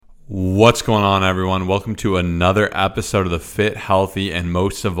What's going on, everyone? Welcome to another episode of the Fit, Healthy, and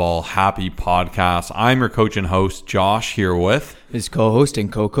most of all, Happy podcast. I'm your coach and host, Josh, here with his co-host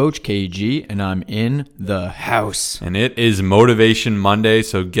and co-coach, KG, and I'm in the house. And it is Motivation Monday,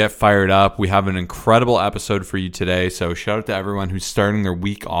 so get fired up. We have an incredible episode for you today, so shout out to everyone who's starting their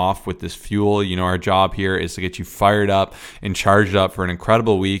week off with this fuel. You know, our job here is to get you fired up and charged up for an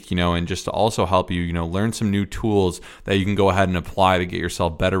incredible week, and just to also help you, learn some new tools that you can go ahead and apply to get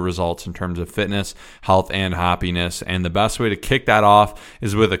yourself better results in terms of fitness, health, and happiness. And the best way to kick that off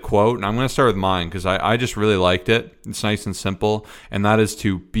is with a quote, and I'm going to start with mine because I just really liked it. It's nice and simple, and that is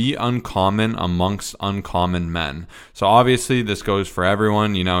to be uncommon amongst uncommon men. So obviously this goes for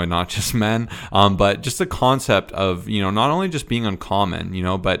everyone, and not just men, but just the concept of, not only just being uncommon,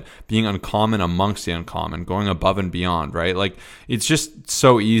 but being uncommon amongst the uncommon, going above and beyond, right? Like, it's just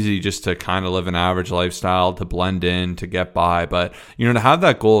so easy just to kind of live an average lifestyle, to blend in, to get by. But, to have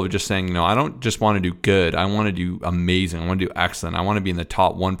that goal of just saying, I don't just want to do good. I want to do amazing. I want to do excellent. I want to be in the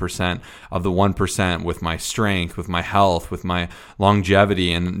top 1% of the 1% with my strength, with my health, with my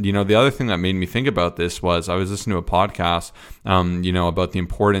longevity. And, the other thing that made me think about this was I was listening to a podcast, about the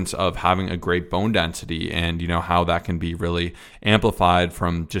importance of having a great bone density and, how that can be really amplified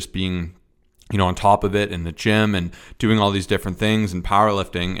from just being on top of it in the gym and doing all these different things and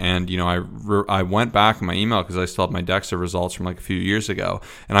powerlifting. And, I went back in my email because I still have my DEXA results from like a few years ago.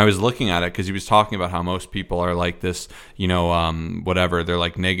 And I was looking at it because he was talking about how most people are like this, whatever, they're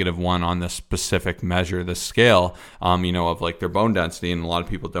like -1 on this specific measure, this scale, of like their bone density. And a lot of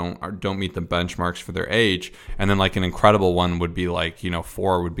people don't meet the benchmarks for their age. And then like an incredible one would be like,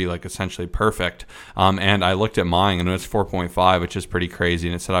 4 would be like essentially perfect. And I looked at mine and it was 4.5, which is pretty crazy.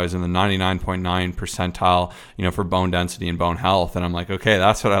 And it said I was in the 99.9 percentile, for bone density and bone health. And I'm like, okay,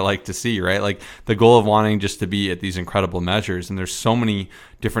 that's what I like to see, right? Like the goal of wanting just to be at these incredible measures. And there's so many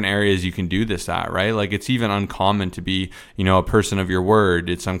different areas you can do this at, right? Like it's even uncommon to be, a person of your word.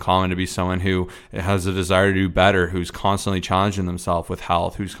 It's uncommon to be someone who has a desire to do better, who's constantly challenging themselves with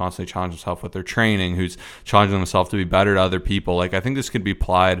health, who's constantly challenging themselves with their training, who's challenging themselves to be better to other people. Like I think this could be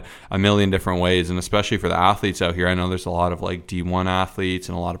applied a million different ways. And especially for the athletes out here, I know there's a lot of like D1 athletes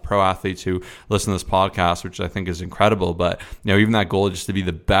and a lot of pro athletes who listen to this podcast, which I think is incredible. But, even that goal just to be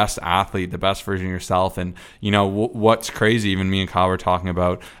the best athlete, the best version of yourself. And, what's crazy, even me and Kyle were talking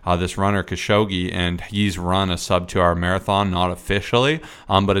about this runner Khashoggi, and he's run a sub 2 hour marathon, not officially,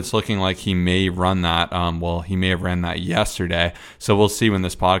 but it's looking like he may run that. He may have ran that yesterday. So we'll see when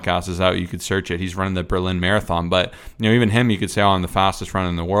this podcast is out. You could search it. He's running the Berlin Marathon. But, even him, you could say, I'm the fastest runner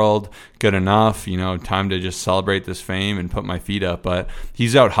in the world. Good enough, time to just celebrate this fame and put my feet up. But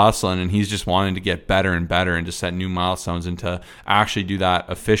he's out hustling and he's just wanting to get better and better and to set new milestones and to actually do that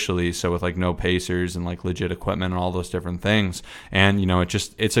officially. So with like no pacers and like legit equipment and all those different things. And,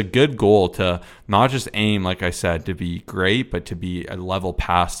 it's a good goal to not just aim, like I said, to be great, but to be a level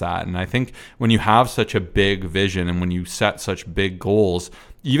past that. And I think when you have such a big vision and when you set such big goals,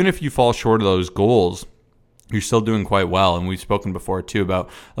 even if you fall short of those goals, you're still doing quite well. And we've spoken before too about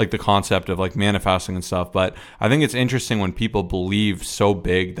like the concept of like manifesting and stuff. But I think it's interesting when people believe so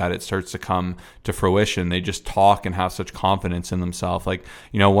big that it starts to come to fruition. They just talk and have such confidence in themselves. Like,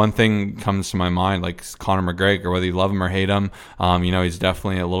 one thing comes to my mind, like Conor McGregor, whether you love him or hate him, he's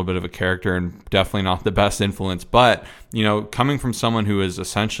definitely a little bit of a character and definitely not the best influence. But, coming from someone who is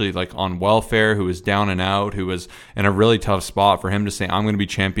essentially like on welfare, who is down and out, who is in a really tough spot, for him to say, I'm going to be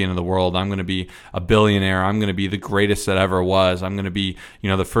champion of the world. I'm going to be a billionaire. I'm going to be the greatest that ever was. I'm going to be,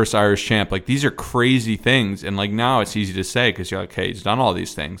 the first Irish champ. Like these are crazy things. And like now it's easy to say because you're like, hey, he's done all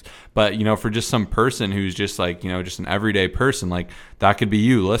these things. But, for just some person who's just like, just an everyday person, like that could be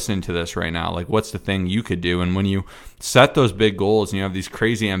you listening to this right now. Like what's the thing you could do? And when you set those big goals and you have these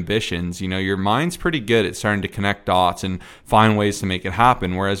crazy ambitions, your mind's pretty good at starting to connect dots and find ways to make it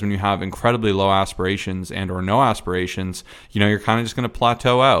happen. Whereas when you have incredibly low aspirations and or no aspirations, you're kind of just going to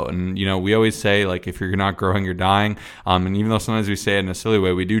plateau out. And, we always say like, if you're not growing, you're dying. And even though sometimes we say it in a silly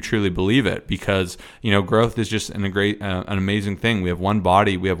way, we do truly believe it because, growth is just an amazing thing. We have one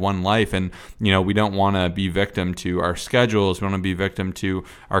body, we have one life, and, we don't want to be victim to our schedules. We don't want to be victim to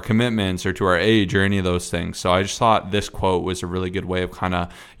our commitments or to our age or any of those things. So I just thought this quote was a really good way of kind of,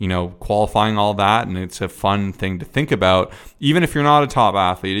 qualifying all that. And it's a fun thing to think about, even if you're not a top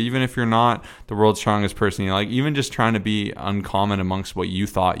athlete, even if you're not the world's strongest person, like even just trying to be uncommon amongst what you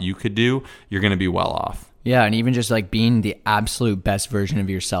thought you could do, you're going to be well off. Yeah, and even just like being the absolute best version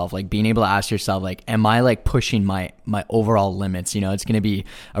of yourself, like being able to ask yourself, like, am I like pushing my overall limits? You know, it's going to be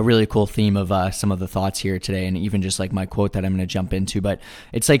a really cool theme of some of the thoughts here today, and even just like my quote that I'm going to jump into. But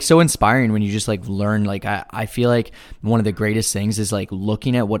it's like so inspiring when you just like learn. Like I feel like one of the greatest things is like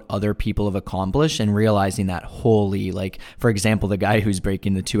looking at what other people have accomplished and realizing that holy, like for example, the guy who's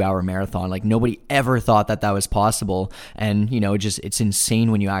breaking the 2-hour marathon, like nobody ever thought that that was possible, and you know, just it's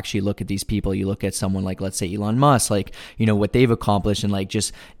insane when you actually look at these people. You look at someone like, let's say Elon Musk, like, you know, what they've accomplished, and like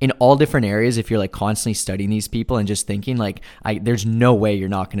just in all different areas, if you're like constantly studying these people and just thinking like, there's no way you're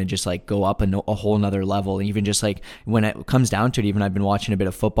not going to just like go up a whole nother level. And even just like when it comes down to it, even I've been watching a bit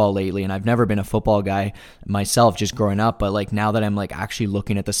of football lately, and I've never been a football guy myself just growing up, but like now that I'm like actually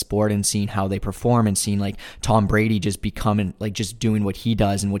looking at the sport and seeing how they perform and seeing like Tom Brady just becoming like just doing what he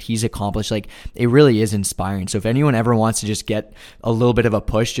does and what he's accomplished, like it really is inspiring. So if anyone ever wants to just get a little bit of a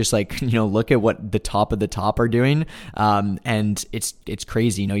push, just like, you know, look at what the top of the top are doing, and it's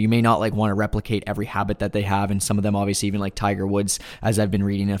crazy. You know, you may not like want to replicate every habit that they have, and some of them obviously, even like Tiger Woods, as I've been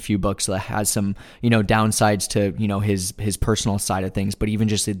reading a few books, that has some, you know, downsides to, you know, his personal side of things, but even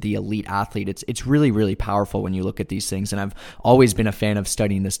just the elite athlete, it's really, really powerful when you look at these things. And I've always been a fan of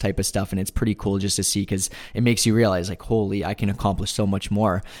studying this type of stuff, and it's pretty cool just to see, because it makes you realize like, holy, I can accomplish so much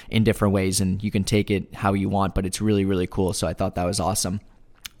more in different ways, and you can take it how you want, but it's really, really cool. So I thought that was awesome.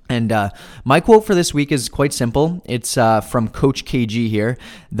 And my quote for this week is quite simple. It's from Coach KG here.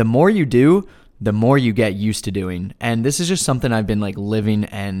 The more you do, the more you get used to doing. And this is just something I've been like living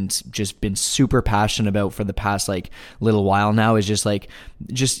and just been super passionate about for the past like little while now, is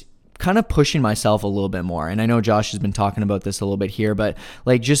just kind of pushing myself a little bit more. And I know Josh has been talking about this a little bit here, but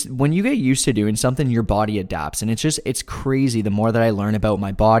like just when you get used to doing something, your body adapts. And it's crazy. The more that I learn about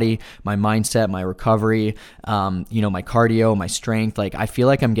my body, my mindset, my recovery, you know, my cardio, my strength, like I feel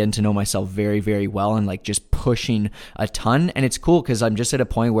like I'm getting to know myself very, very well, and like just pushing a ton. And it's cool because I'm just at a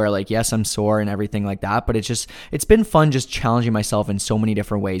point where like, yes, I'm sore and everything like that, but it's been fun just challenging myself in so many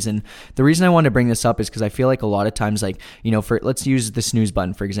different ways. And the reason I wanted to bring this up is because I feel like a lot of times, like, you know, let's use the snooze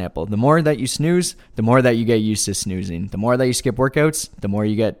button, for example. The more that you snooze, the more that you get used to snoozing. The more that you skip workouts, the more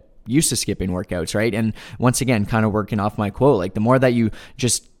you get used to skipping workouts, right? And once again, kind of working off my quote, like the more that you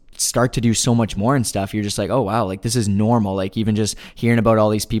just start to do so much more and stuff, you're just like, oh wow, like this is normal. Like even just hearing about all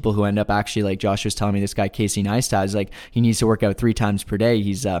these people who end up actually, like Josh was telling me, this guy Casey Neistat is like, he needs to work out 3 times per day.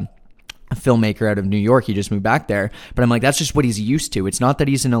 He's a filmmaker out of New York. He just moved back there. But I'm like, that's just what he's used to. It's not that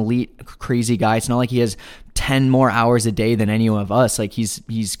he's an elite crazy guy. It's not like he has 10 more hours a day than any of us. Like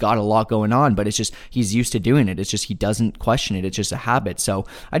he's got a lot going on, but it's just, he's used to doing it. It's just, he doesn't question it. It's just a habit. So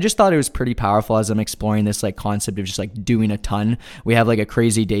I just thought it was pretty powerful as I'm exploring this like concept of just like doing a ton. We have like a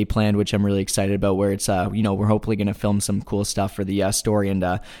crazy day planned, which I'm really excited about, where it's, you know, we're hopefully going to film some cool stuff for the story and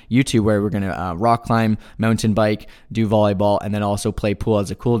YouTube, where we're going to rock climb, mountain bike, do volleyball, and then also play pool as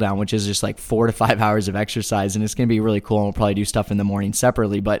a cool down, which is just like 4 to 5 hours of exercise. And it's going to be really cool. And we'll probably do stuff in the morning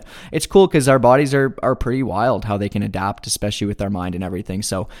separately, but it's cool because our bodies are pretty wild how they can adapt, especially with our mind and everything.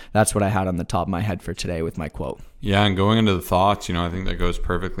 So that's what I had on the top of my head for today with my quote. Yeah, and going into the thoughts, you know, I think that goes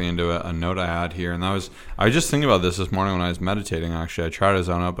perfectly into a note I had here. And I was just thinking about this morning when I was meditating, actually. I try to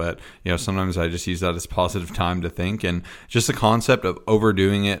zone out, but, you know, sometimes I just use that as positive time to think. And just the concept of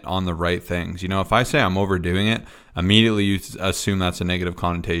overdoing it on the right things. You know, if I say I'm overdoing it, immediately you assume that's a negative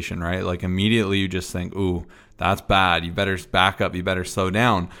connotation, right? Like immediately you just think, ooh, that's bad. You better back up. You better slow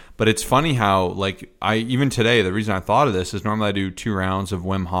down. But it's funny how, like, even today, the reason I thought of this is normally I do 2 rounds of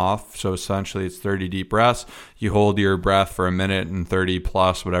Wim Hof. So essentially it's 30 deep breaths. You hold your breath for a minute and 30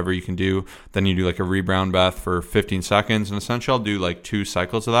 plus, whatever you can do. Then you do like a rebound breath for 15 seconds. And essentially I'll do like 2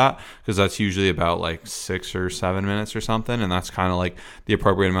 cycles of that, because that's usually about like 6 or 7 minutes or something. And that's kind of like the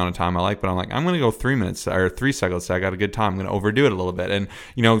appropriate amount of time I like. But I'm like, I'm going to go 3 minutes or 3 cycles. So I got a good time. I'm going to overdo it a little bit. And,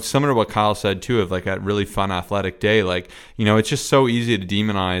 you know, similar to what Kyle said too, of like a really fun athletic day, like, you know, it's just so easy to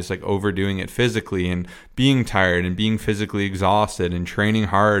demonize like overdoing it physically and being tired and being physically exhausted and training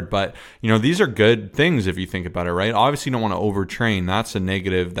hard. But, you know, these are good things if you think about it, right? Obviously you don't want to overtrain. That's a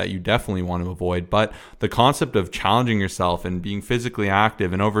negative that you definitely want to avoid. But the concept of challenging yourself and being physically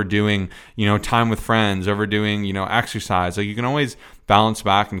active and overdoing, you know, time with friends, overdoing, you know, exercise, like you can always balance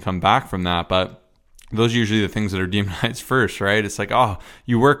back and come back from that. But those are usually the things that are demonized first, right? It's like, oh,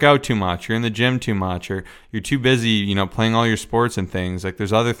 you work out too much, you're in the gym too much, or you're too busy, you know, playing all your sports and things. Like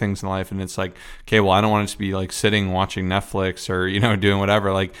there's other things in life, and it's like, okay, well, I don't want it to be like sitting watching Netflix or, you know, doing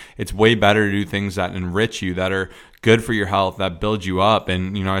whatever. Like it's way better to do things that enrich you, that are good for your health, that build you up.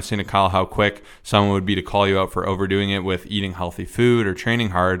 And, you know, I was saying to Kyle how quick someone would be to call you out for overdoing it with eating healthy food or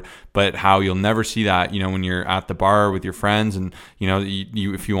training hard. but how you'll never see that, when you're at the bar with your friends and,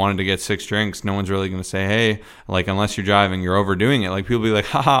 you if you wanted to get 6 drinks, no one's really going to say, hey, like, unless you're driving, you're overdoing it. Like, people be like,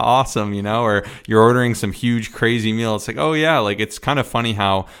 haha, awesome, or you're ordering some huge crazy meal. It's like, oh yeah, like, it's kind of funny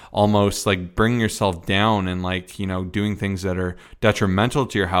how almost like bringing yourself down and like, doing things that are detrimental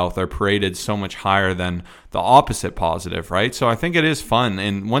to your health are paraded so much higher than the opposite positive, right? So I think it is fun.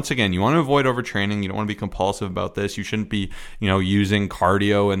 And once again, you want to avoid overtraining. You don't want to be compulsive about this. You shouldn't be, using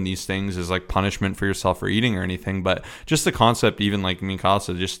cardio and these things as like punishment for yourself for eating or anything. But just the concept, even like me and Kyle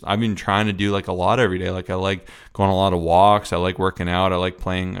said, I've been trying to do like a lot every day. Like, I like going on a lot of walks. I like working out. I like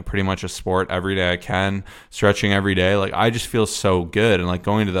playing pretty much a sport every day I can, stretching every day. Like, I just feel so good. And like,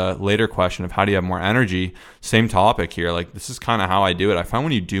 going to the later question of how do you have more energy, same topic here. Like, this is kind of how I do it. I find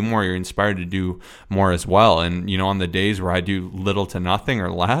when you do more, you're inspired to do more as well. And, on the days where I do little to nothing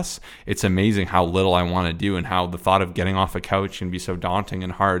or less, it's amazing how little I want to do and how the thought of getting off a couch can be so daunting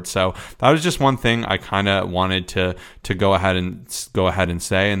and hard. So that was just one thing I kind of wanted to go ahead and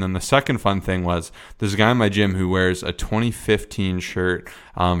say. And then the second fun thing was there's a guy in my gym who wears a 2015 shirt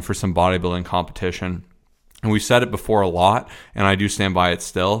for some bodybuilding competition. And we've said it before a lot, and I do stand by it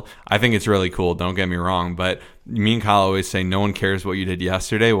still. I think it's really cool, don't get me wrong, but me and Kyle always say, no one cares what you did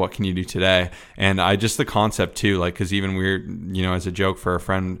yesterday, what can you do today? And the concept too, like, because even we're, as a joke for a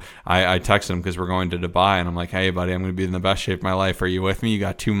friend, I texted him because we're going to Dubai, and I'm like, hey buddy, I'm going to be in the best shape of my life. Are you with me? You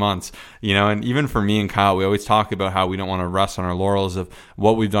got 2 months, and even for me and Kyle, we always talk about how we don't want to rest on our laurels of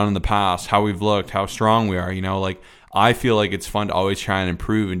what we've done in the past, how we've looked, how strong we are, like, I feel like it's fun to always try and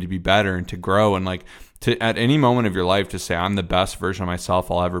improve and to be better and to grow, and like, to at any moment of your life to say I'm the best version of myself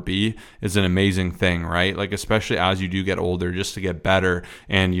I'll ever be is an amazing thing, right? Like, especially as you do get older, just to get better.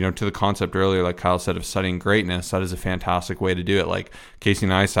 And, to the concept earlier, like Kyle said, of studying greatness, that is a fantastic way to do it. Like, Casey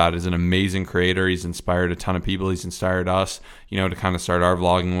Neistat is an amazing creator. He's inspired a ton of people. He's inspired us, to kind of start our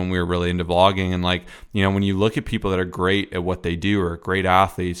vlogging when we were really into vlogging. And like, when you look at people that are great at what they do or great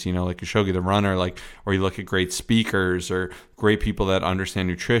athletes, like Khashoggi the runner, like, or you look at great speakers or great people that understand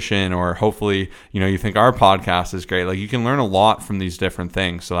nutrition, or hopefully, you think our podcast is great. Like, you can learn a lot from these different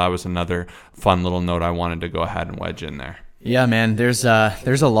things. So that was another fun little note I wanted to go ahead and wedge in there. Yeah, man, there's a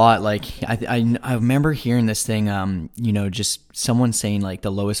lot. Like, I remember hearing this thing, just someone saying like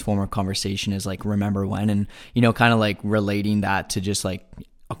the lowest form of conversation is like, remember when, and, kind of like relating that to just like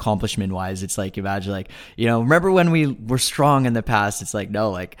accomplishment wise. It's like, imagine like, remember when we were strong in the past? It's like,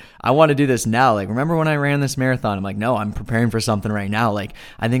 no, like, I want to do this now. Like, remember when I ran this marathon? I'm like, no, I'm preparing for something right now. Like,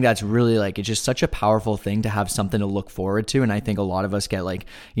 I think that's really like, it's just such a powerful thing to have something to look forward to. And I think a lot of us get like,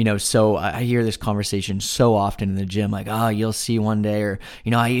 so I hear this conversation so often in the gym, like, oh, you'll see one day, or,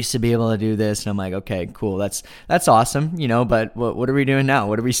 I used to be able to do this. And I'm like, okay, cool. That's awesome. But what are we doing now?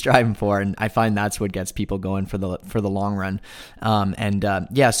 What are we striving for? And I find that's what gets people going for the long run.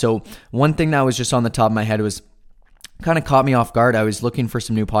 Yeah, so one thing that was just on the top of my head was kind of caught me off guard. I was looking for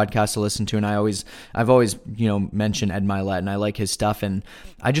some new podcasts to listen to, and I've always mentioned Ed Milet, and I like his stuff, and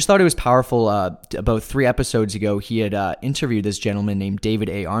I just thought it was powerful. About 3 episodes ago, he had interviewed this gentleman named David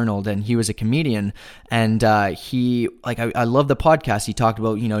A. Arnold, and he was a comedian, and he, like, I love the podcast. He talked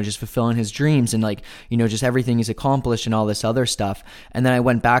about, just fulfilling his dreams and like, just everything he's accomplished and all this other stuff. And then I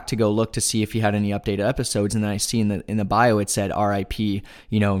went back to go look to see if he had any updated episodes, and then I see in the bio it said R.I.P.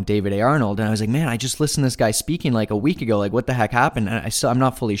 David A. Arnold, and I was like, man, I just listened to this guy speaking like a week ago. Like, what the heck happened? And I'm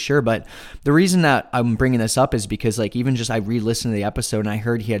not fully sure, but the reason that I'm bringing this up is because, like, even just I re-listened to the episode and I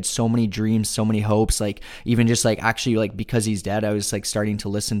heard he had so many dreams, so many hopes. Like, even just like actually, like, because he's dead, I was like starting to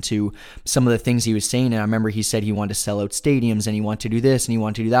listen to some of the things he was saying, and I remember he said he wanted to sell out stadiums and he wanted to do this and he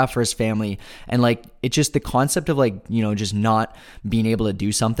wanted to do that for his family, and like, it's just the concept of like, just not being able to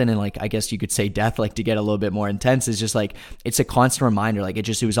do something, and like, I guess you could say death, like, to get a little bit more intense, is just like, it's a constant reminder. Like,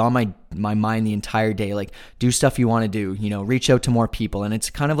 it was on my mind the entire day. Like, do stuff you want to do, reach out to more people. And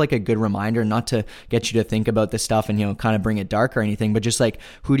it's kind of like a good reminder, not to get you to think about this stuff and, kind of bring it dark or anything, but just like,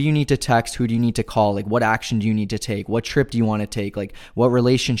 who do you need to text? Who do you need to call? Like, what action do you need to take? What trip do you want to take? Like, what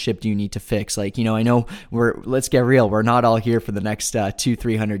relationship do you need to fix? Like, I know let's get real. We're not all here for the next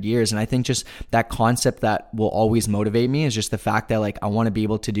 200-300 years. And I think just that concept that will always motivate me is just the fact that, like, I want to be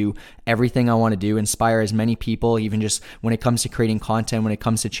able to do everything I want to do, inspire as many people, even just when it comes to creating content, when it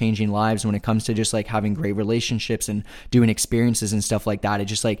comes to changing lives, when it comes to just like having great relationships and doing experiences and stuff like that. It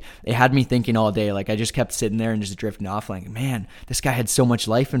just like, it had me thinking all day. Like I just kept sitting there and just drifting off like, man, this guy had so much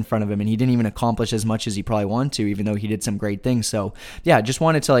life in front of him and he didn't even accomplish as much as he probably wanted to, even though he did some great things. So yeah, just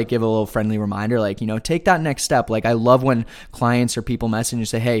wanted to like give a little friendly reminder, like, take that next step. Like I love when clients or people message and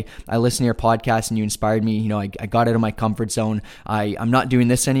say, hey, I listened to your podcast and you inspired me. I got out of my comfort zone. I'm not doing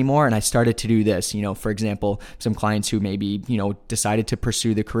this anymore and I started to do this. For example, some clients who maybe, decided to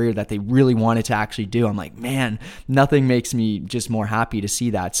pursue the career that they really wanted to actually do. I'm like, man, nothing makes me just more happy to see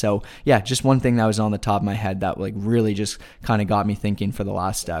that. So yeah, just one thing that was on the top of my head that like really just kind of got me thinking for the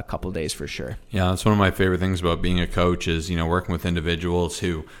last couple of days for sure. Yeah, that's one of my favorite things about being a coach is, working with individuals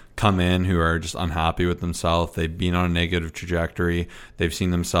who come in who are just unhappy with themselves. They've been on a negative trajectory. They've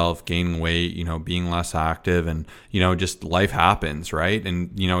seen themselves gaining weight, being less active, and, just life happens, right?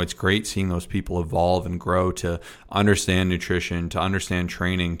 And, it's great seeing those people evolve and grow to understand nutrition, to understand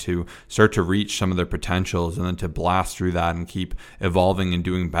training, to start to reach some of their potentials, and then to blast through that and keep evolving and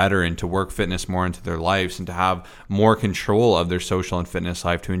doing better, and to work fitness more into their lives, and to have more control of their social and fitness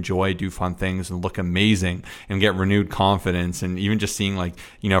life, to enjoy, do fun things, and look amazing, and get renewed confidence. And even just seeing like,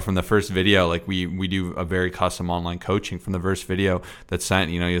 from the first video, like we do a very custom online coaching. From the first video that's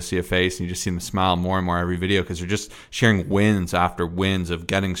sent, you'll see a face and you just see them smile more and more every video, because they're just sharing wins after wins of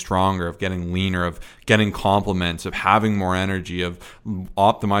getting stronger, of getting leaner, of getting compliments, of having more energy, of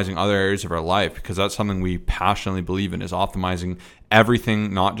optimizing other areas of our life, because that's something we passionately believe in, is optimizing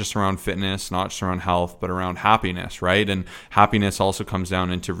everything, not just around fitness, not just around health, but around happiness, right? And happiness also comes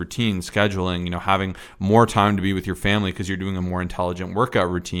down into routine, scheduling, having more time to be with your family because you're doing a more intelligent workout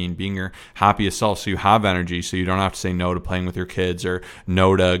routine, being your happiest self so you have energy, so you don't have to say no to playing with your kids or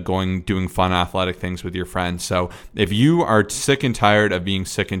no to doing fun athletic things with your friends. So if you are sick and tired of being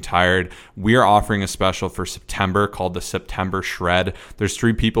sick and tired, we are offering a special for September called the September Shred. There's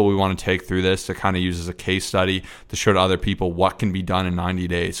 3 people we want to take through this to kind of use as a case study to show to other people what can be done in 90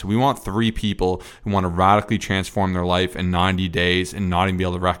 days. So we want 3 people who want to radically transform their life in 90 days and not even be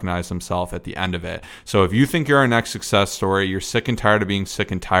able to recognize themselves at the end of it. So if you think you're our next success story, you're sick and tired of being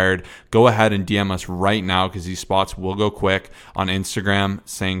sick and tired, go ahead and DM us right now, because these spots will go quick, on Instagram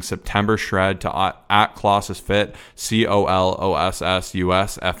saying September Shred to at Colossus Fit,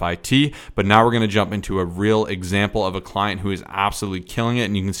 COLOSSUSFIT. But now we're going to jump into a real example of a client who is absolutely killing it,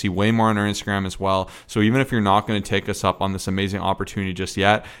 and you can see way more on our Instagram as well. So even if you're not going to take us up on this amazing opportunity just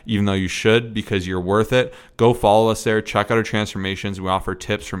yet, even though you should, because you're worth it, go follow us there, check out our transformations. We offer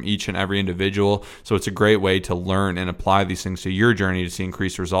tips from each and every individual, so it's a great way to learn and apply these things to your journey to see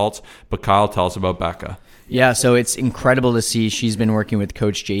increased results. But Kyle, tell us about Becca. Yeah, so it's incredible to see. She's been working with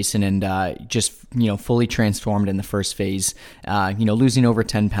Coach Jason and just fully transformed in the first phase, losing over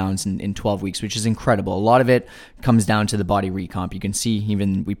 10 pounds in 12 weeks, which is incredible. A lot of it comes down to the body recomp. You can see,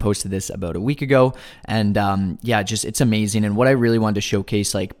 even we posted this about a week ago, and just it's amazing. And what I really wanted to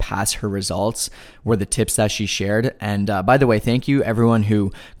showcase, like past her results, were the tips that she shared. And by the way, thank you everyone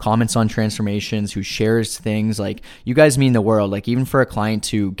who comments on transformations, who shares things. Like, you guys mean the world. Like, even for a client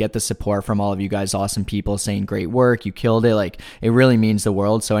to get the support from all of you guys, awesome people saying great work, you killed it, like it really means the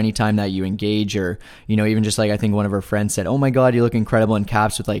world. So anytime that you engage, or even just like, I think one of her friends said, oh my god, you look incredible, in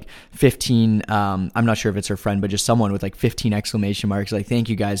caps with like 15 I'm not sure if it's her friend, but just someone with like 15 exclamation marks. Like, thank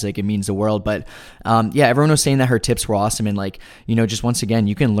you guys, like it means the world. But everyone was saying that her tips were awesome, and like, just once again,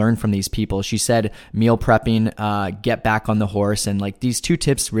 you can learn from these people. She said meal prepping, get back on the horse, and like these 2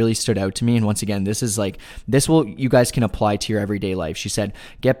 tips really stood out to me. And once again, you guys can apply to your everyday life. She said,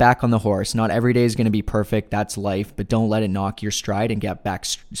 get back on the horse. Not every day is going to be perfect, that's life, but don't let it knock your stride, and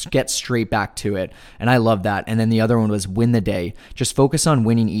get straight back to it. And I love that. And then the other one was win the day. Just focus on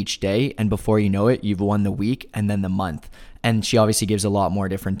winning each day, and before you know it, you've won the week and then the month. And she obviously gives a lot more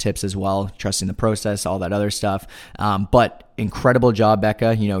different tips as well, trusting the process, all that other stuff. But incredible job,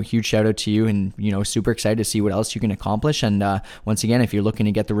 Becca. Huge shout out to you, and super excited to see what else you can accomplish. And once again, if you're looking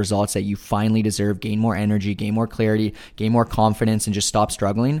to get the results that you finally deserve, gain more energy, gain more clarity, gain more confidence, and just stop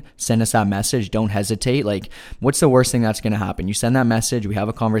struggling, send us that message. Don't hesitate. Like, what's the worst thing that's going to happen? You send that message, we have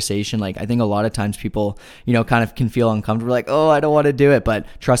a conversation. Like, I think a lot of times people kind of can feel uncomfortable, like, oh, I don't want to do it. But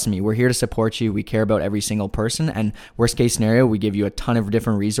trust me, we're here to support you. We care about every single person, and worst case scenario, we give you a ton of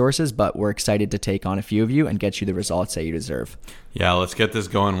different resources, but we're excited to take on a few of you and get you the results that you deserve. Yeah, let's get this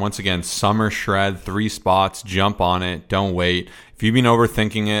going. Once again, Summer Shred, 3 spots. Jump on it. Don't wait. If you've been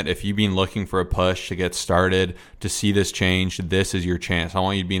overthinking it, if you've been looking for a push to get started, to see this change, this is your chance. I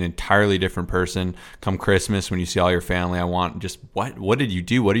want you to be an entirely different person come Christmas when you see all your family. I want just, what did you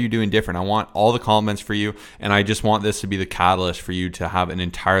do? What are you doing different? I want all the comments for you, and I just want this to be the catalyst for you to have an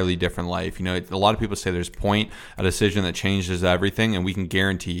entirely different life. You know, a lot of people say there's a decision that changes everything, and we can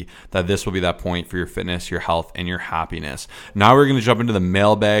guarantee that this will be that point for your fitness, your health, and your happiness. Now we're going to jump into the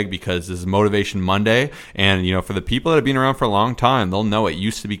mailbag because this is Motivation Monday, and you know, for the people that have been around for a long time, they'll know it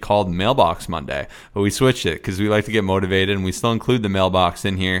used to be called Mailbox Monday, but we switched it because we like to get motivated, and we still include the mailbox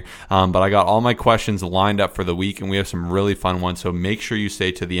in here. But I got all my questions lined up for the week, and we have some really fun ones. So make sure you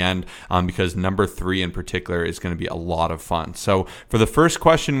stay to the end because number 3 in particular is going to be a lot of fun. So for the first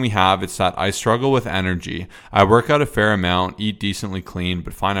question we have, it's that I struggle with energy. I work out a fair amount, eat decently clean,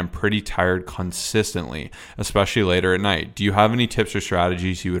 but find I'm pretty tired consistently, especially later at night. Do you have any tips or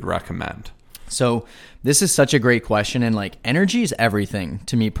strategies you would recommend? So this is such a great question, and like energy is everything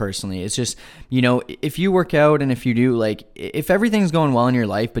to me personally. It's just, you know, if you work out and if you do, like, if everything's going well in your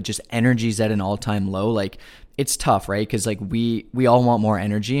life, but just energy's at an all-time low, like, it's tough, right? Because like we all want more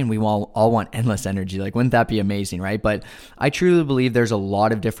energy, and we all want endless energy. Like, wouldn't that be amazing, right? But I truly believe there's a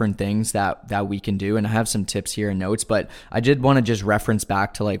lot of different things that we can do, and I have some tips here and notes. But I did want to just reference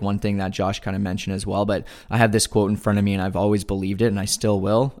back to like one thing that Josh kind of mentioned as well. But I have this quote in front of me, and I've always believed it, and I still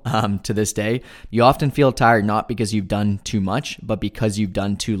will to this day. You often feel tired not because you've done too much, but because you've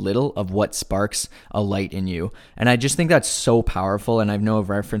done too little of what sparks a light in you. And I just think that's so powerful. And I know I've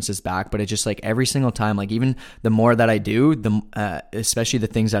referenced this back, but it's just like every single time, like even the more that I do, especially the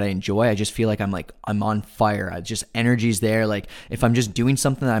things that I enjoy, I just feel like I'm on fire. Energy's there. Like if I'm just doing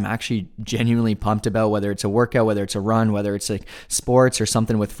something that I'm actually genuinely pumped about, whether it's a workout, whether it's a run, whether it's like sports or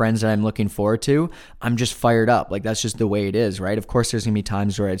something with friends that I'm looking forward to, I'm just fired up. Like that's just the way it is, right? Of course, there's gonna be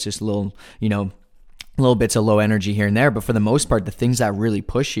times where it's just a little bits of low energy here and there, but for the most part, the things that really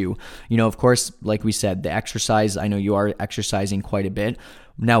push you, of course, like we said, the exercise. I know you are exercising quite a bit.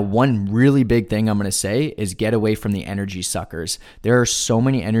 Now, one really big thing I'm going to say is get away from the energy suckers. There are so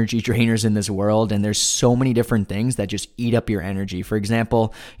many energy drainers in this world, and there's so many different things that just eat up your energy. For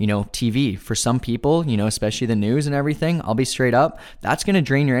example, TV. For some people, especially the news and everything, I'll be straight up, that's going to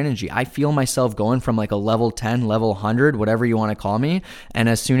drain your energy. I feel myself going from like a level 10, level 100, whatever you want to call me. And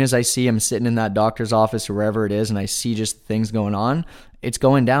as soon as I see I'm sitting in that doctor's office or wherever it is, and I see just things going on, it's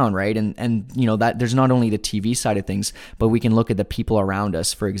going down, right? And that there's not only the TV side of things, but we can look at the people around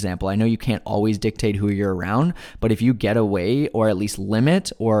us. For example, I know you can't always dictate who you're around, but if you get away or at least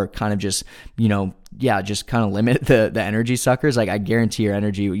limit or kind of just, just kind of limit the energy suckers, like I guarantee your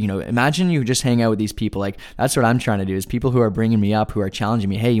energy, imagine you just hang out with these people. Like that's what I'm trying to do, is people who are bringing me up, who are challenging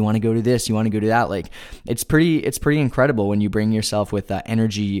me. Hey, you want to go to this? You want to go to that? Like it's pretty incredible when you bring yourself with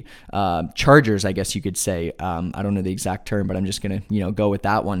energy chargers, I guess you could say. I don't know the exact term, but I'm just going to, go with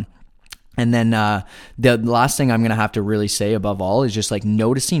that one. And then the last thing I'm going to have to really say above all is just like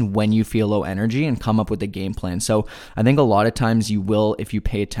noticing when you feel low energy and come up with a game plan. So I think a lot of times you will, if you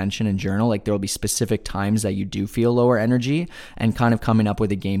pay attention and journal, like there will be specific times that you do feel lower energy and kind of coming up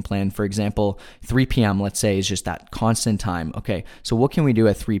with a game plan. For example, 3 p.m., let's say, is just that constant time. Okay, so what can we do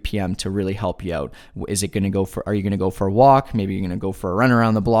at 3 p.m. to really help you out? Are you going to go for a walk? Maybe you're going to go for a run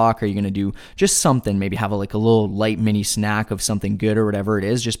around the block. Are you going to do just something, maybe have a little light mini snack of something good or whatever it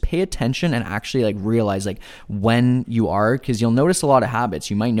is? Just pay attention and actually realize when you are, because you'll notice a lot of habits.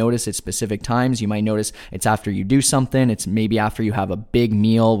 You might notice at specific times. You might notice it's after you do something. It's maybe after you have a big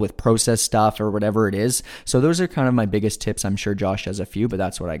meal with processed stuff or whatever it is. So those are kind of my biggest tips. I'm sure Josh has a few, but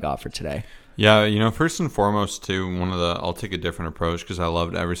that's what I got for today. Yeah, first and foremost too, I'll take a different approach because I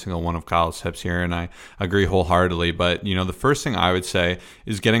loved every single one of Kyle's tips here and I agree wholeheartedly. But, the first thing I would say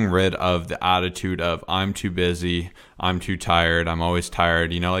is getting rid of the attitude of I'm too busy, I'm too tired, I'm always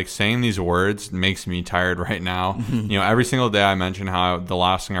tired. Saying these words makes me tired right now. Every single day I mention how the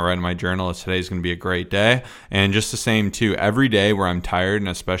last thing I write in my journal is today's going to be a great day. And just the same too, every day where I'm tired and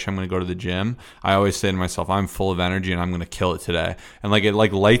especially I'm going to go to the gym, I always say to myself, I'm full of energy and I'm going to kill it today. And it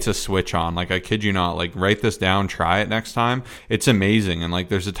lights a switch on. I kid you not, write this down, try it next time. It's amazing. And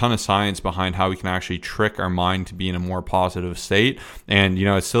there's a ton of science behind how we can actually trick our mind to be in a more positive state. And,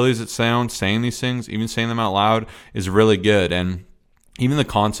 as silly as it sounds, saying these things, even saying them out loud, is really good. And even the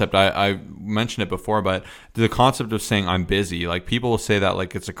concept, I mentioned it before, but the concept of saying I'm busy, like people will say that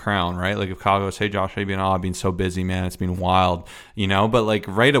like it's a crown, right? Like if Kyle goes, hey Josh, how you been? Oh, I've been so busy, man. It's been wild, but like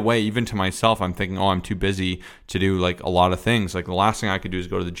right away, even to myself, I'm thinking, oh, I'm too busy to do like a lot of things. Like the last thing I could do is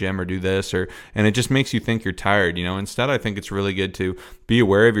go to the gym or do this, and it just makes you think you're tired, Instead, I think it's really good to be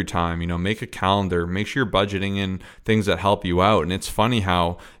aware of your time, make a calendar, make sure you're budgeting in things that help you out. And it's funny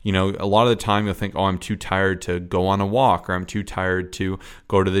how, a lot of the time you'll think, oh, I'm too tired to go on a walk, or I'm too tired to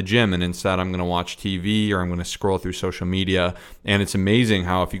go to the gym, and instead I'm going to watch TV or I'm going to scroll through social media. And it's amazing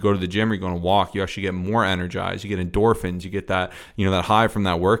how if you go to the gym or you go on a walk, you actually get more energized, you get endorphins, you get that, that high from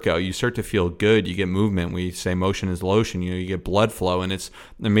that workout, you start to feel good, you get movement. We say motion is lotion, you get blood flow, and it's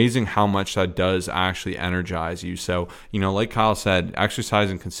amazing how much that does actually energize you. So, like Kyle said,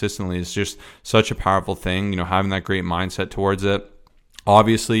 exercising consistently is just such a powerful thing, having that great mindset towards it.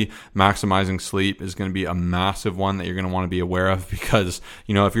 Obviously, maximizing sleep is going to be a massive one that you're going to want to be aware of, because,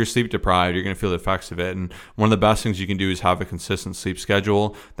 if you're sleep deprived, you're going to feel the effects of it. And one of the best things you can do is have a consistent sleep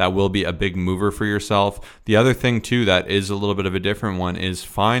schedule. That will be a big mover for yourself. The other thing too, that is a little bit of a different one, is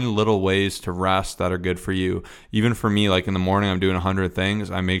find little ways to rest that are good for you. Even for me, like in the morning, I'm doing 100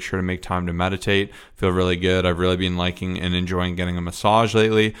 things. I make sure to make time to meditate, feel really good. I've really been liking and enjoying getting a massage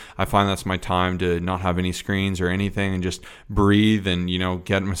lately. I find that's my time to not have any screens or anything and just breathe and,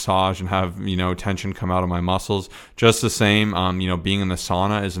 get a massage and have, tension come out of my muscles. Just the same, being in the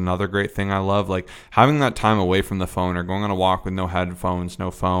sauna is another great thing I love. Like having that time away from the phone or going on a walk with no headphones,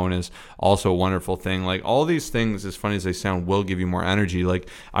 no phone is also a wonderful thing. Like all these things, as funny as they sound, will give you more energy. Like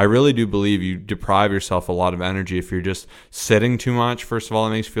I really do believe you deprive yourself a lot of energy if you're just sitting too much. First of all,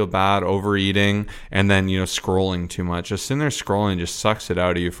 it makes you feel bad, overeating, and then, scrolling too much. Just sitting there scrolling just sucks it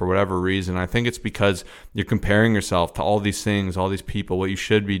out of you for whatever reason. I think it's because you're comparing yourself to all these things, all these people, what you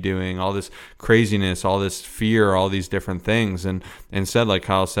should be doing, all this craziness, all this fear, all these different things. And instead, like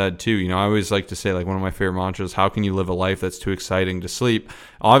Kyle said too, I always like to say, like one of my favorite mantras, how can you live a life that's too exciting to sleep?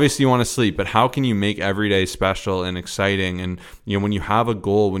 Obviously you want to sleep, but how can you make every day special and exciting? And when you have a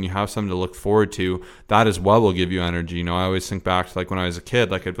goal, when you have something to look forward to, that as well will give you energy. I always think back to like when I was a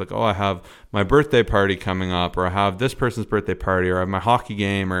kid, like I'd be like, oh, I have my birthday party coming up, or I have this person's birthday party, or I have my hockey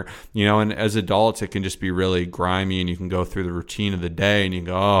game, or and as adults it can just be really grimy, and you can go through the routine of the day and you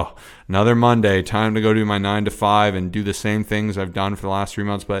go, oh, another Monday, time to go do my 9 to 5 and do the same things I've done for the last 3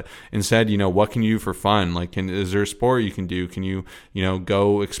 months. But instead, what can you do for fun? Like, is there a sport you can do? Can you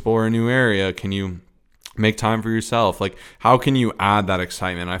go explore a new area? Can you make time for yourself? Like, how can you add that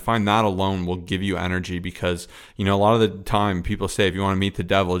excitement? I find that alone will give you energy, because a lot of the time people say if you want to meet the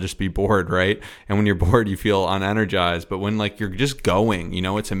devil, just be bored, right? And when you're bored, you feel unenergized. But when like you're just going,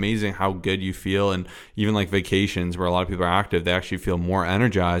 it's amazing how good you feel. And even like vacations where a lot of people are active, they actually feel more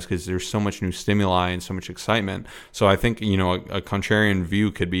energized because there's so much new stimuli and so much excitement. So I think a contrarian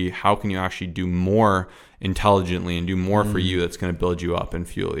view could be, how can you actually do more intelligently and do more for you that's going to build you up and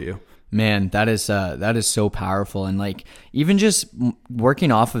fuel you? Man, that is so powerful. And like, even just working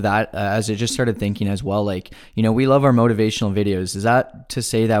off of that, as I just started thinking as well, like, we love our motivational videos. Is that to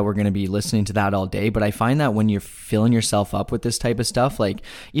say that we're going to be listening to that all day? But I find that when you're filling yourself up with this type of stuff, like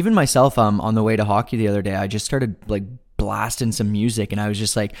even myself, on the way to hockey the other day, I just started like blasting some music, and I was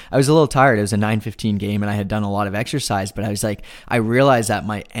just like, I was a little tired. It was a 9:15 game and I had done a lot of exercise, but I was like, I realized that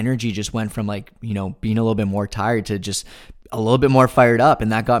my energy just went from like, being a little bit more tired to just a little bit more fired up,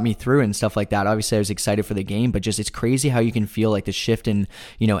 and that got me through and stuff like that. Obviously I was excited for the game, but just, it's crazy how you can feel like the shift in,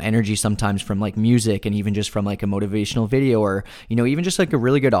 energy sometimes from like music, and even just from like a motivational video, or, even just like a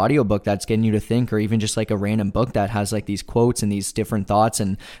really good audiobook that's getting you to think, or even just like a random book that has like these quotes and these different thoughts.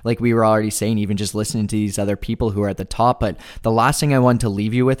 And like we were already saying, even just listening to these other people who are at the top. But the last thing I wanted to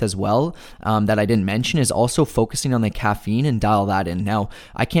leave you with as well, that I didn't mention, is also focusing on the caffeine and dial that in. Now,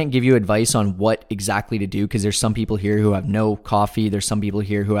 I can't give you advice on what exactly to do, because there's some people here who have no coffee. There's some people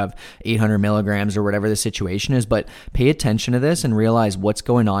here who have 800 milligrams or whatever the situation is, but pay attention to this and realize what's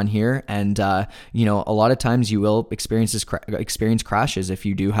going on here. And, a lot of times you will experience crashes if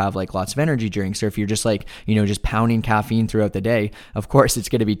you do have like lots of energy drinks, or if you're just like, just pounding caffeine throughout the day. Of course, it's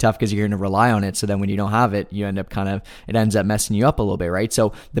going to be tough because you're going to rely on it. So then when you don't have it, you end up it ends up messing you up a little bit, right?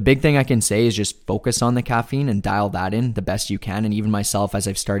 So the big thing I can say is just focus on the caffeine and dial that in the best you can. And even myself, as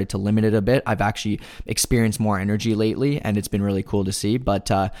I've started to limit it a bit, I've actually experienced more energy lately, and it's been really cool to see. But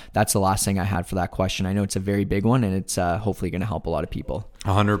that's the last thing I had for that question. I know it's a very big one, and it's hopefully going to help a lot of people.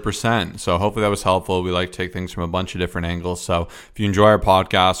 100%. So hopefully that was helpful. We like to take things from a bunch of different angles. So if you enjoy our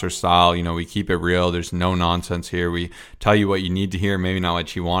podcast or style, we keep it real. There's no nonsense here. We tell you what you need to hear, maybe not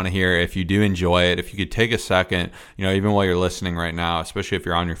what you want to hear. If you do enjoy it, if you could take a second, even while you're listening right now, especially if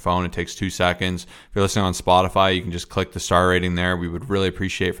you're on your phone, it takes 2 seconds. If you're listening on Spotify, you can just click the star rating there. We would really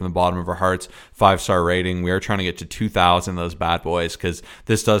appreciate from the bottom of our hearts, 5-star rating. We are trying to get to 2,000 those bad boys, because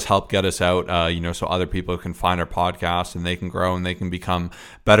this does help get us out, so other people can find our podcast and they can grow and they can become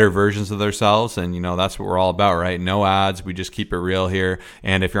better versions of themselves. And that's what we're all about, right? No ads. We just keep it real here.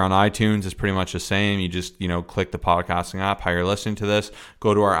 And if you're on iTunes, it's pretty much the same. You just click the podcasting app, how you're listening to this,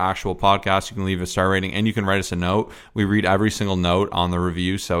 go to our actual podcast. You can leave a star rating and you can write us a note. We read every single note on the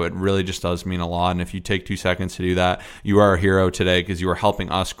review, so it really just does mean a lot. And if you take 2 seconds to do that, you are a hero today, because you are helping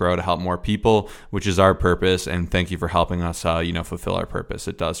us grow to help more people, which is our purpose. And thank you for helping us fulfill our purpose.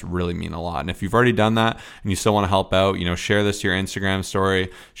 It does really mean a lot. And if you've already done that and you still want to help out, share this to your Instagram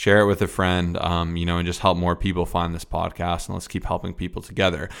story, share it with a friend, and just help more people find this podcast, and let's keep helping people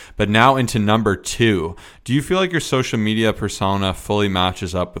together. But now into number 2. Do you feel like your social media persona fully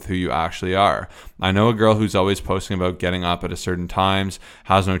matches up with who you actually are? I know a girl who's always posting about getting up at a certain times,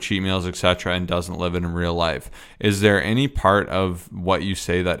 has no cheat meals, etc., and doesn't live it in real life. Is there any part of what you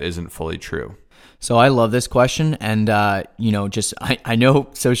say that isn't fully true? So I love this question, and I know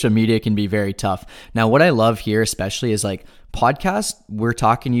social media can be very tough. Now, what I love here especially is podcast, we're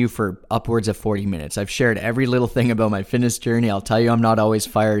talking to you for upwards of 40 minutes. I've shared every little thing about my fitness journey. I'll tell you I'm not always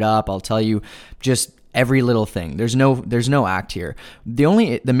fired up. I'll tell you just every little thing. There's no act here.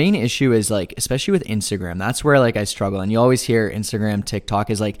 The main issue is especially with Instagram, that's where I struggle. And you always hear Instagram, TikTok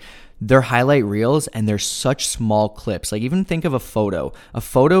is their highlight reels, and they're such small clips. Even think of a photo. A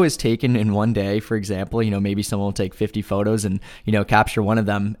photo is taken in one day, for example. Maybe someone will take 50 photos and, capture one of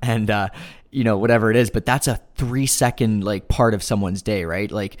them and, whatever it is, but that's a 3-second part of someone's day,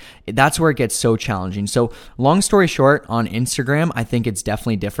 right? That's where it gets so challenging. So long story short, on Instagram, I think it's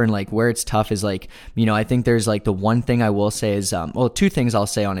definitely different. Where it's tough is I think there's the one thing I will say is, 2 things I'll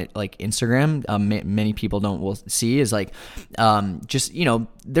say on it, Instagram, many people will see is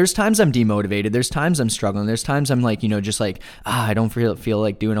there's times I'm demotivated. There's times I'm struggling. There's times I'm I don't feel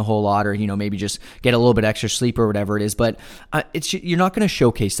like doing a whole lot, or, maybe just get a little bit extra sleep or whatever it is. But you're not going to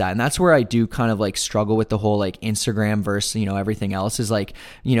showcase that. And that's where I do kind of struggle with the whole Instagram versus, everything else is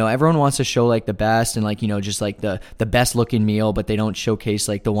everyone wants to show the best and just the best looking meal, but they don't showcase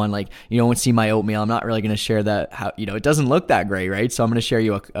the one, you don't see my oatmeal. I'm not really going to share that, how, it doesn't look that great, right? So I'm going to share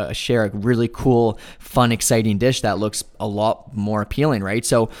you a really cool, fun, exciting dish that looks a lot more appealing, right?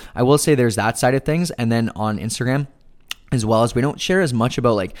 So I will say there's that side of things. And then on Instagram, as well as we don't share as much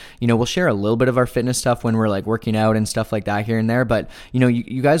about we'll share a little bit of our fitness stuff when we're working out and stuff like that here and there, but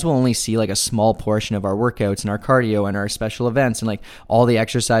you guys will only see a small portion of our workouts and our cardio and our special events and all the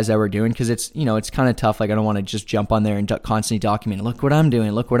exercise that we're doing, because it's it's kind of tough. I don't want to just jump on there and constantly document, look what I'm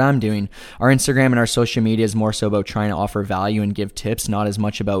doing. Our Instagram and our social media is more so about trying to offer value and give tips, not as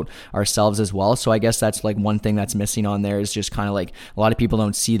much about ourselves as well. So I guess that's one thing that's missing on there is just kind of a lot of people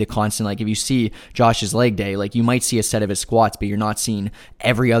don't see the constant, if you see Josh's leg day, you might see a set of his squats, but you're not seeing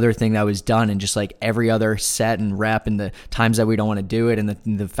every other thing that was done and just every other set and rep and the times that we don't want to do it and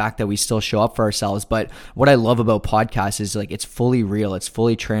the fact that we still show up for ourselves. But what I love about podcasts is it's fully real, it's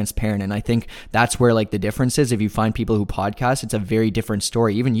fully transparent, and I think that's where the difference is. If you find people who podcast, it's a very different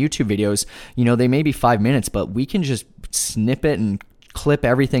story. Even YouTube videos, they may be 5 minutes, but we can just snip it and clip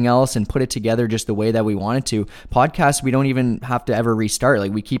everything else and put it together just the way that we want it to. Podcasts, we don't even have to ever restart.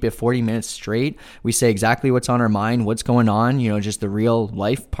 We keep it 40 minutes straight. We say exactly what's on our mind, what's going on, just the real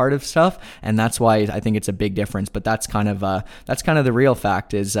life part of stuff. And that's why I think it's a big difference. But that's kind of the real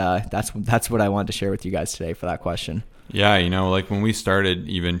fact is that's what I wanted to share with you guys today for that question. Yeah, when we started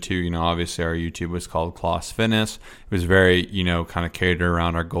even too, obviously our YouTube was called Kloss Fitness. It was very, kind of catered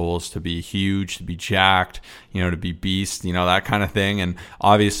around our goals to be huge, to be jacked, to be beast, that kind of thing. And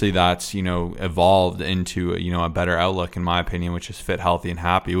obviously that's, evolved into, a better outlook in my opinion, which is fit, healthy, and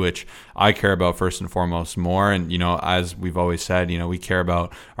happy, which I care about first and foremost more. And, as we've always said, we care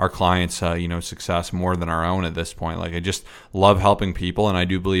about our clients, success more than our own at this point. I just love helping people. And I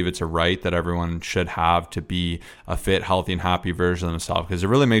do believe it's a right that everyone should have to be a fit, healthy, and happy version of themselves, because it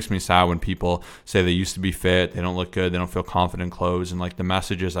really makes me sad when people say they used to be fit, they don't look good good. They don't feel confident in clothes. And like the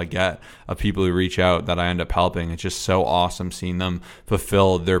messages I get of people who reach out that I end up helping, it's just so awesome seeing them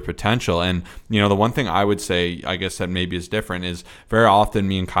fulfill their potential. And, the one thing I would say, I guess that maybe is different is very often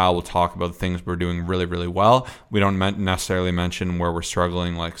me and Kyle will talk about the things we're doing really, really well. We don't necessarily mention where we're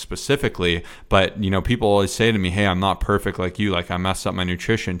struggling like specifically, but, people always say to me, hey, I'm not perfect like you. Like I messed up my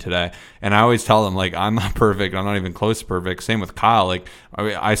nutrition today. And I always tell them like, I'm not perfect. I'm not even close to perfect. Same with Kyle. Like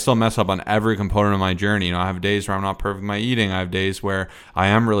I still mess up on every component of my journey. I have days where I'm not perfect in my eating. I have days where I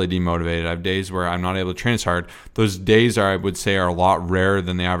am really demotivated. I have days where I'm not able to train as hard. Those days I would say are a lot rarer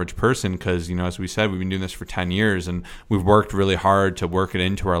than the average person because, as we said, we've been doing this for 10 years and we've worked really hard to work it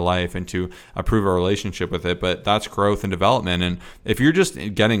into our life and to improve our relationship with it. But that's growth and development. And if you're just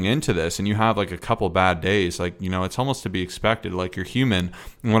getting into this and you have like a couple bad days, like, it's almost to be expected. Like you're human.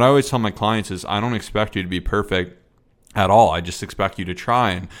 And what I always tell my clients is I don't expect you to be perfect at all. I just expect you to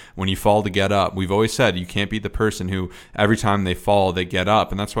try, and when you fall, to get up. We've always said you can't be the person who every time they fall they get up,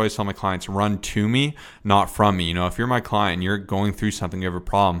 and that's why I tell my clients run to me, not from me. If you're my client and you're going through something, you have a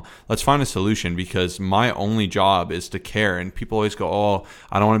problem, let's find a solution, because my only job is to care. And people always go, oh,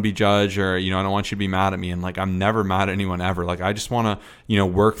 I don't want to be judged, or I don't want you to be mad at me. And like, I'm never mad at anyone ever. Like I just want to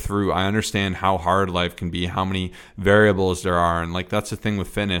work through. I understand how hard life can be, how many variables there are, and like that's the thing with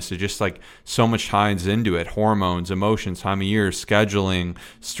fitness. It just like so much ties into it: hormones, emotions, time of year, scheduling,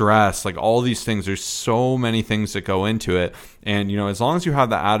 stress, like all these things. There's so many things that go into it. And, as long as you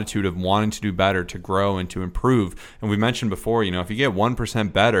have the attitude of wanting to do better, to grow and to improve, and we mentioned before, if you get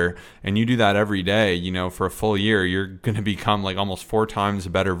 1% better and you do that every day, for a full year, you're going to become like almost 4 times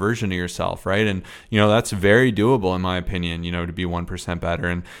a better version of yourself, right? And, that's very doable in my opinion, to be 1% better.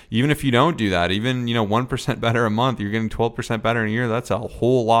 And even if you don't do that, even, 1% better a month, you're getting 12% better in a year. That's a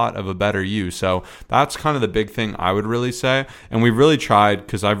whole lot of a better you. So that's kind of the big thing I would really say. And we've really tried,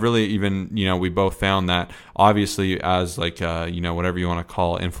 because I've really even, we both found that obviously as like, whatever you want to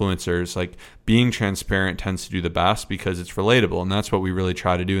call influencers, like being transparent tends to do the best because it's relatable. And that's what we really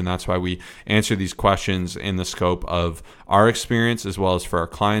try to do. And that's why we answer these questions in the scope of our experience as well as for our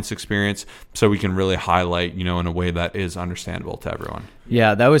clients' experience. So we can really highlight, in a way that is understandable to everyone.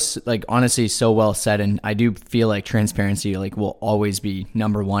 Yeah, that was like honestly so well said. And I do feel like transparency like will always be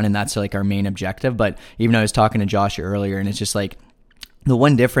number one. And that's like our main objective. But even I was talking to Josh earlier, and it's just like, the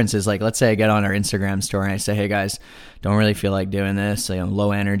one difference is like, let's say I get on our Instagram story and I say, hey guys, don't really feel like doing this.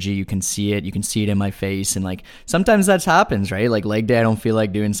 Low energy. You can see it in my face. And like, sometimes that happens, right? Like leg day, I don't feel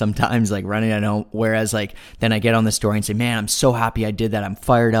like doing, sometimes like running, I don't. Whereas like, then I get on the story and say, man, I'm so happy I did that. I'm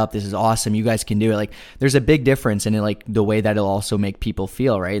fired up. This is awesome. You guys can do it. Like there's a big difference in it, like the way that it'll also make people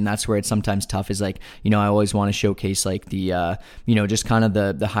feel. Right. And that's where it's sometimes tough is like, I always want to showcase like the, just kind of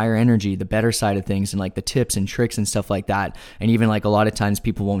the higher energy, the better side of things, and like the tips and tricks and stuff like that. And even like a lot of times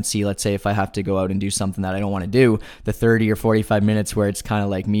people won't see, let's say if I have to go out and do something that I don't want to do, the 30 or 45 minutes where it's kind of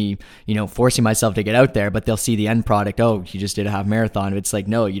like me, forcing myself to get out there, but they'll see the end product. Oh, you just did a half marathon. It's like,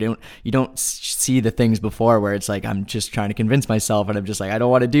 no, you don't see the things before where it's like, I'm just trying to convince myself and I'm just like, I don't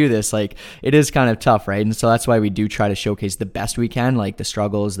want to do this. Like it is kind of tough. Right. And so that's why we do try to showcase the best we can, like the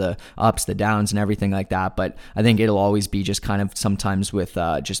struggles, the ups, the downs and everything like that. But I think it'll always be just kind of sometimes with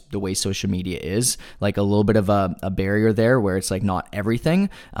just the way social media is, like a little bit of a barrier there where it's like not everything.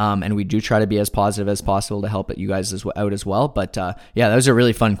 And we do try to be as positive as possible to help you guys out as well. But yeah, that was a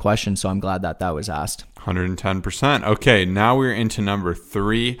really fun question. So I'm glad that was asked. 110%. Okay, now we're into number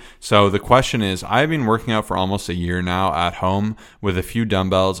 3. So the question is, I've been working out for almost a year now at home with a few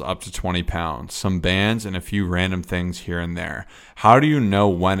dumbbells up to 20 pounds, some bands, and a few random things here and there. How do you know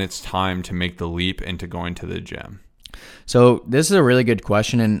when it's time to make the leap into going to the gym? So this is a really good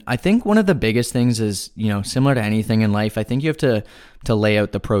question. And I think one of the biggest things is, similar to anything in life, I think you have to lay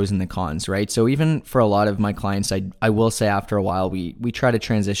out the pros and the cons, right? So even for a lot of my clients, I will say after a while, we try to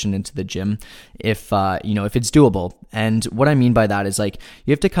transition into the gym if it's doable. And what I mean by that is like,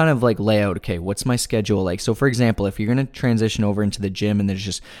 you have to kind of like lay out, okay, what's my schedule like? So for example, if you're going to transition over into the gym and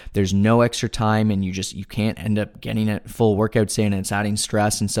there's no extra time and you can't end up getting a full workout in and it's adding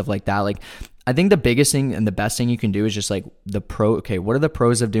stress and stuff like that. Like, I think the biggest thing and the best thing you can do is just like okay, what are the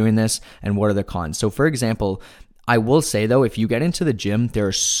pros of doing this and what are the cons? So for example, I will say though, if you get into the gym, there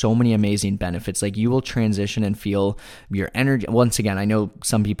are so many amazing benefits. Like you will transition and feel your energy. Once again, I know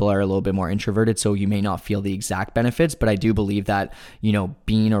some people are a little bit more introverted, so you may not feel the exact benefits, but I do believe that,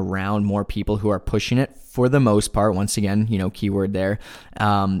 being around more people who are pushing it for the most part, once again, keyword there,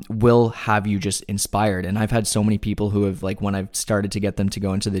 will have you just inspired. And I've had so many people who have like, when I've started to get them to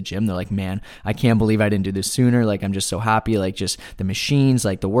go into the gym, they're like, man, I can't believe I didn't do this sooner. Like, I'm just so happy. Like just the machines,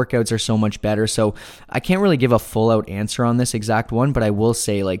 like the workouts are so much better. So I can't really give a full out answer on this exact one, but I will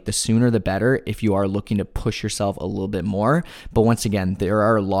say like the sooner the better if you are looking to push yourself a little bit more. But once again, there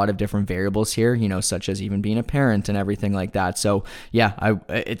are a lot of different variables here, such as even being a parent and everything like that. So yeah,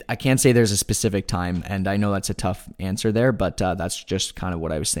 I can't say there's a specific time, and I know that's a tough answer there, but that's just kind of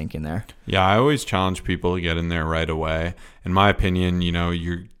what I was thinking there. Yeah, I always challenge people to get in there right away. In my opinion,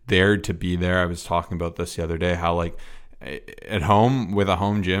 you're there to be there. I was talking about this the other day, how like at home with a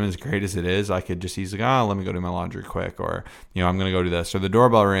home gym, as great as it is, I could just easily go, let me go do my laundry quick, or I'm gonna go do this, or the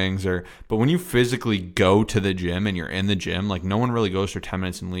doorbell rings, but when you physically go to the gym and you're in the gym, like no one really goes for 10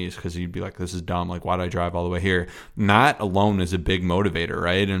 minutes and leaves, because you'd be like, this is dumb, like why did I drive all the way here? And that alone is a big motivator,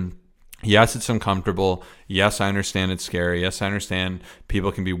 right? And yes, it's uncomfortable. Yes, I understand it's scary. Yes, I understand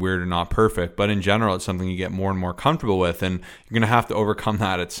people can be weird or not perfect. But in general, it's something you get more and more comfortable with. And you're going to have to overcome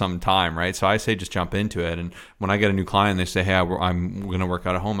that at some time, right? So I say just jump into it. And when I get a new client, they say, hey, I'm going to work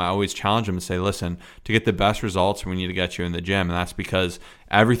out at home, I always challenge them and say, listen, to get the best results, we need to get you in the gym. And that's because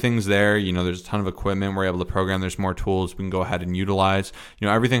everything's there. There's a ton of equipment. We're able to program. There's more tools we can go ahead and utilize.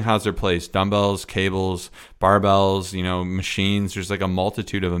 Everything has their place. Dumbbells, cables, barbells, machines. There's like a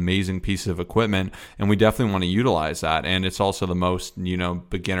multitude of amazing pieces of equipment. And we definitely want to utilize that. And it's also the most,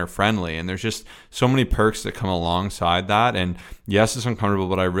 beginner friendly. And there's just so many perks that come alongside that. And yes, it's uncomfortable,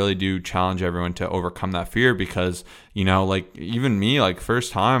 but I really do challenge everyone to overcome that fear, because, like even me, like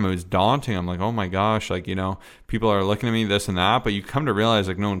first time it was daunting. I'm like, oh my gosh, like, people are looking at me, this and that, but you come to realize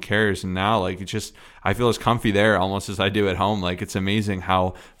like no one cares. And now like it's just, I feel as comfy there almost as I do at home. Like it's amazing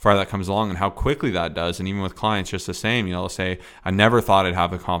how far that comes along and how quickly that does. And even with clients, just the same, they'll say, I never thought I'd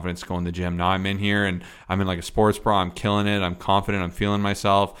have the confidence to go in the gym. Now I'm in here and I'm in like a sports bra. I'm killing it. I'm confident. I'm feeling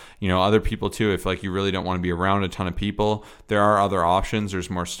myself. Other people too, if like you really don't want to be around a ton of people, there are other options. There's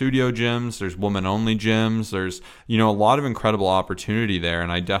more studio gyms. There's woman only gyms. There's, a lot of incredible opportunity there.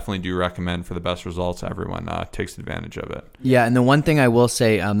 And I definitely do recommend, for the best results, everyone takes advantage of it. Yeah. And the one thing I will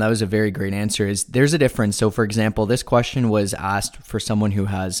say, that was a very great answer, is there's a difference. So for example, this question was asked for someone who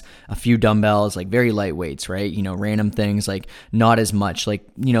has a few dumbbells, like very lightweights, right? Random things, like not as much, like,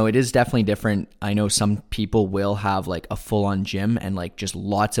 it is definitely different. I know some people will have like a full on gym and like just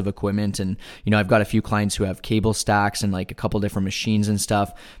lots of equipment. And, I've got a few clients who have cable stacks and like a couple different machines and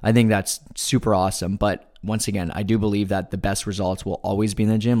stuff. I think that's super awesome. But once again, I do believe that the best results will always be in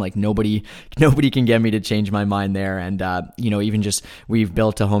the gym. Like nobody can get me to change my mind there. And, even just, we've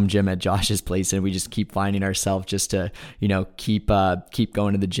built a home gym at Josh's place, and we just keep finding ourselves just to, keep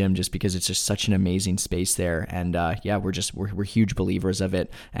going to the gym, just because it's just such an amazing space there. And, we're huge believers of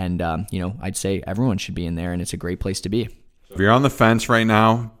it. And, I'd say everyone should be in there, and it's a great place to be. If you're on the fence right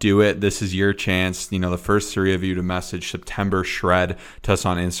now, do it. This is your chance. The first 3 of you to message September Shred to us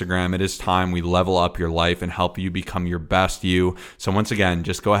on Instagram. It is time we level up your life and help you become your best you. So once again,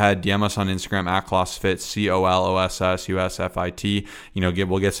 just go ahead, DM us on Instagram at ClossFit, COLOSSUSFIT.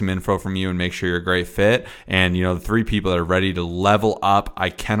 We'll get some info from you and make sure you're a great fit. And, the 3 people that are ready to level up, I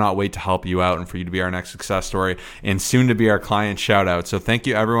cannot wait to help you out and for you to be our next success story and soon to be our client shout out. So thank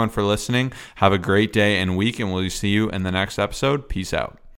you everyone for listening. Have a great day and week, and we'll see you in the next episode. Peace out.